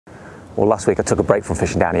Well, last week I took a break from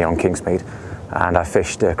fishing down here on Kingsmead, and I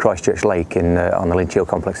fished Christchurch Lake on the Linch Hill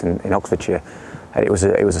complex in Oxfordshire. And it was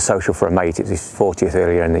a social for a mate. It was his 40th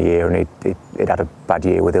earlier in the year, and he'd had a bad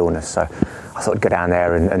year with illness. So I thought I'd go down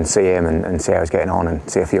there and see him and see how he's getting on, and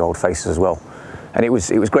see a few old faces as well. And it was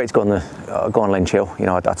great to go on Linch Hill. You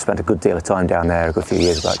know, I'd spent a good deal of time down there a good few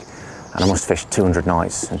years back, and I must have fished 200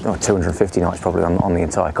 nights, or 250 nights probably on the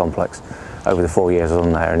entire complex over the 4 years I was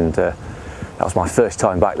on there. And that was my first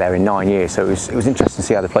time back there in 9 years. So it was interesting to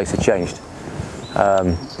see how the place had changed.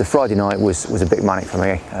 The Friday night was a bit manic for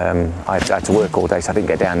me. I had to work all day, so I didn't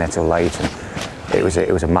get down there till late. And it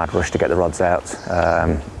was a mad rush to get the rods out.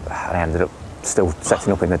 I ended up still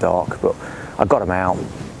setting up in the dark, but I got them out.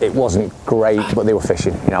 It wasn't great, but they were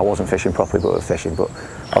fishing. You know, I wasn't fishing properly, but we were fishing. But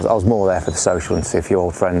I was more there for the social and see a few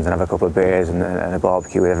old friends and have a couple of beers and a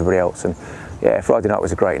barbecue with everybody else. And yeah, Friday night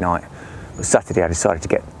was a great night. But Saturday I decided to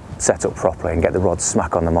get set up properly and get the rods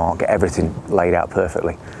smack on the mark, get everything laid out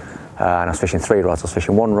perfectly. And I was fishing 3 rods. I was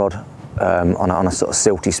fishing 1 rod on a sort of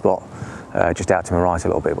silty spot, just out to my right a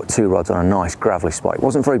little bit, but 2 rods on a nice gravelly spot. It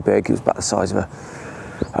wasn't very big. It was about the size of a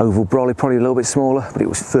oval brolly, probably a little bit smaller, but it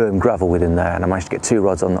was firm gravel within there. And I managed to get 2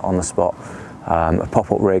 rods on the spot, a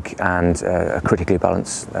pop-up rig and a critically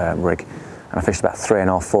balanced rig. And I fished about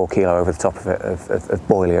 3.5, 4 kilo over the top of it of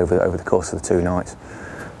boilie over the course of the 2 nights.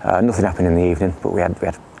 Nothing happened in the evening, but we had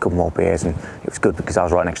a couple more beers, and it was good because I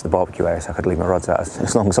was right next to the barbecue area, so I could leave my rods out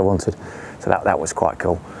as long as I wanted. So that was quite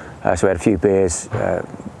cool. So we had a few beers,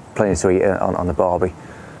 plenty to eat on the barbie,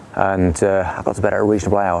 and I got to bed at a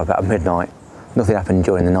reasonable hour, about midnight. Nothing happened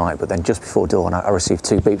during the night, but then just before dawn I received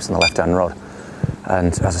 2 beeps on the left-hand rod,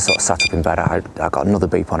 and as I sort of sat up in bed I got another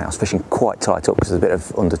beep on it. I was fishing quite tight up because there's a bit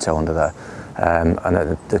of undertow under there, and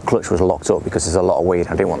the clutch was locked up because there's a lot of weed.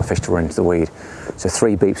 I didn't want the fish to run into the weed. So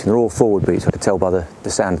 3 beeps, and they're all forward beeps. I could tell by the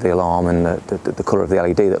sound of the alarm and the colour of the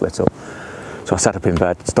LED that lit up. So I sat up in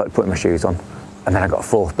bed, started putting my shoes on, and then I got a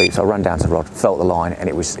 4th beep. So I ran down to the rod, felt the line, and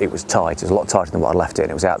it was tight. It was a lot tighter than what I'd left it,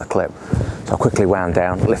 and it was out of the clip. So I quickly wound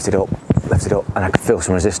down, lifted up, and I could feel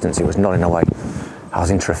some resistance. It was nodding away. I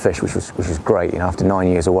was into a fish, which was great. You know, after 9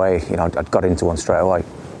 years away, you know, I'd got into one straight away.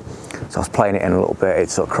 So I was playing it in a little bit. It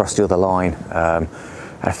sort of crossed the other line.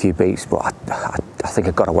 Had a few beeps, but I think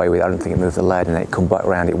I got away with it. I don't think it moved the lead, and it come back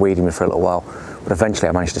around. It weeded me for a little while, but eventually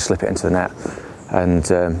I managed to slip it into the net, and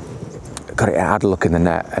got it. I had a look in the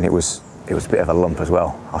net, and it was a bit of a lump as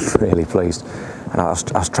well. I was really pleased, and I was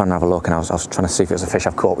trying to have a look, and I was trying to see if it was a fish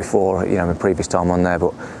I've caught before, you know, my previous time on there,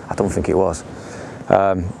 but I don't think it was.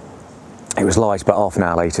 It was light about half an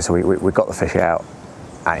hour later, so we got the fish out,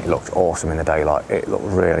 and it looked awesome in the daylight. It looked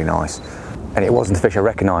really nice. And it wasn't a fish I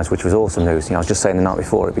recognised, which was awesome news. You know, I was just saying the night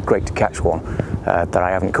before it'd be great to catch one that I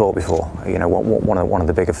haven't caught before. You know, one of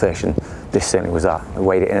the bigger fish, and this certainly was that. I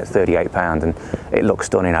weighed it in at 38 pounds, and it looked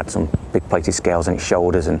stunning. It had some big plated scales on its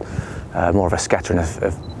shoulders, and more of a scattering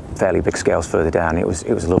of fairly big scales further down. It was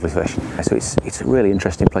a lovely fish. So it's a really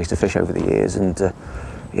interesting place to fish over the years, and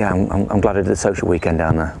yeah, I'm glad I did a social weekend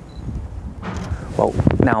down there. Well,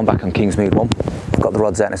 now I'm back on Kingsmead one. I've got the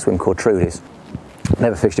rods out in a swim called Trudy's.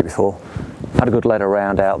 Never fished it before. Had a good lead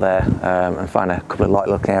around out there, and found a couple of light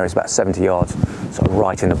looking areas about 70 yards, sort of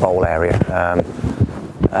right in the bowl area.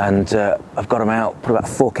 And I've got them out, put about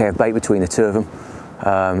 4k of bait between the 2 of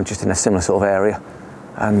them, just in a similar sort of area.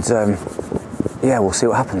 And yeah, we'll see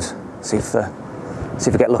what happens. See if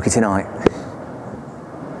I get lucky tonight.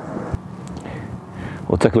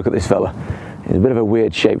 We'll take a look at this fella. He's a bit of a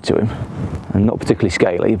weird shape to him, and not particularly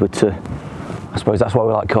scaly, but I suppose that's why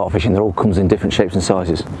we like carp fishing. They're all comes in different shapes and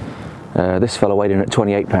sizes. This fella weighed in at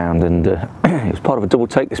 28 pounds, and it was part of a double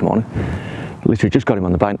take this morning. Literally just got him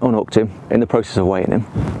on the bank, unhooked him, in the process of weighing him,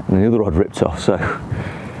 and the other rod ripped off. So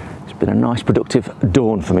it's been a nice productive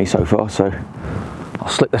dawn for me so far. So I'll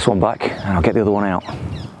slip this one back and I'll get the other one out.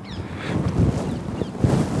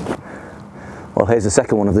 Well, here's the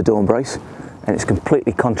second one of the dawn brace, and it's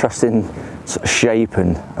completely contrasting sort of shape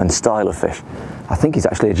and style of fish. I think he's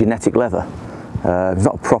actually a genetic leather. It's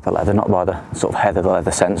not a proper leather, not by the sort of heather leather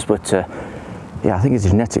sense, but yeah, I think it's a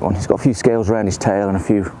genetic one. He's got a few scales around his tail and a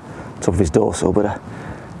few top of his dorsal, but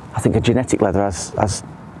I think a genetic leather has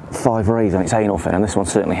 5 rays on its anal fin, and this one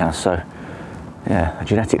certainly has. So yeah, a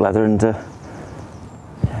genetic leather, and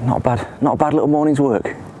not a bad little morning's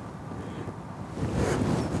work.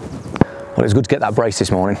 Well, it was good to get that brace this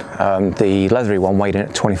morning. The leathery one weighed in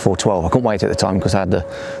at 24.12. I couldn't weigh it at the time because I had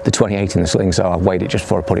the 28 in the sling, so I weighed it just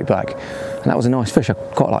before I put it back. And that was a nice fish. I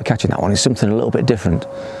quite like catching that one. It's something a little bit different.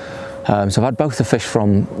 So I've had both the fish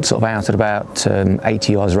from sort of out at about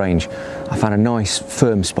 80 yards range. I found a nice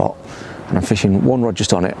firm spot, and I'm fishing one rod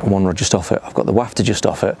just on it and one rod just off it. I've got the wafter just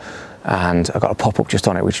off it, and I've got a pop-up just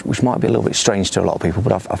on it, which might be a little bit strange to a lot of people,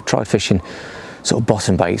 but I've tried fishing sort of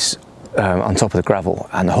bottom baits on top of the gravel,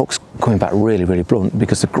 and the hook's coming back really, really blunt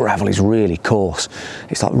because the gravel is really coarse.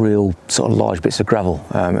 It's like real sort of large bits of gravel,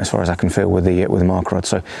 as far as I can feel with the marker rod.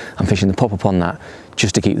 So I'm fishing the pop-up on that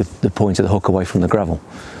just to keep the point of the hook away from the gravel.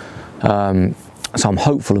 So I'm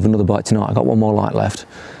hopeful of another bite tonight. I've got one more light left,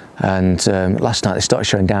 and last night they started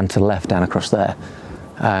showing down to the left, down across there,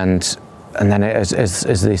 and then as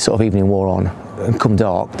the sort of evening wore on and come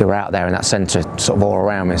dark, they were out there in that centre sort of all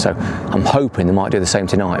around me. So I'm hoping they might do the same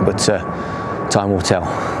tonight, but time will tell.